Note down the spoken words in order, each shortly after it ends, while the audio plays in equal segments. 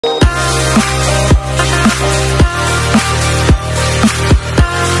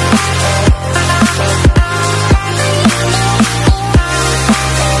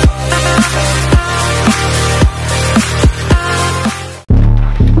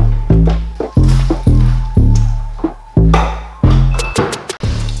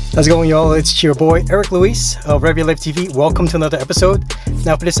How's it going, y'all? It's your boy Eric Luis of RevYourLifeTV. Welcome to another episode.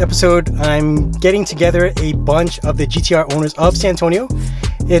 Now for this episode, I'm getting together a bunch of the GTR owners of San Antonio.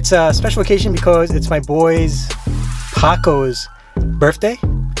 It's a special occasion because it's my boy's Paco's birthday,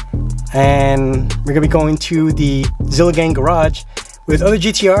 and we're gonna be going to the Zilla Gang garage with other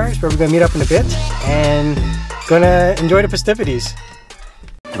GTRs where we're gonna meet up in a bit and gonna enjoy the festivities.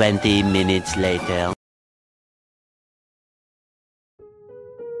 20 minutes later.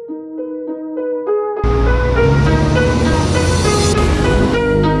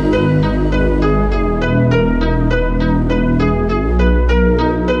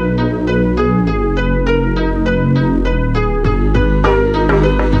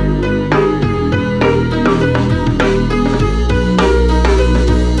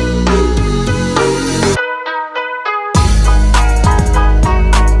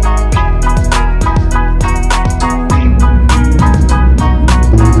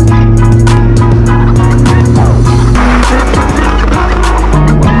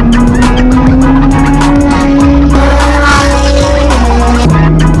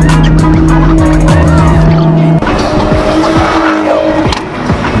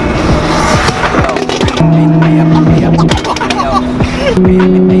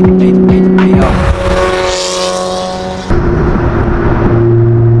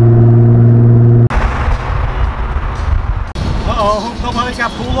 Somebody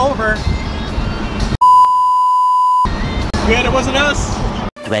got pulled over. Good, it wasn't us.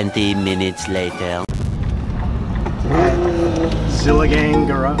 20 minutes later. Zilla Gang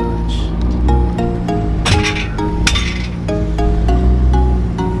garage.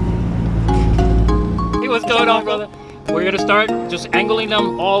 Hey, what's going on, brother? We're gonna start just angling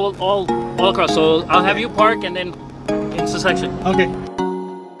them all across. So I'll have you park and then into section. Okay.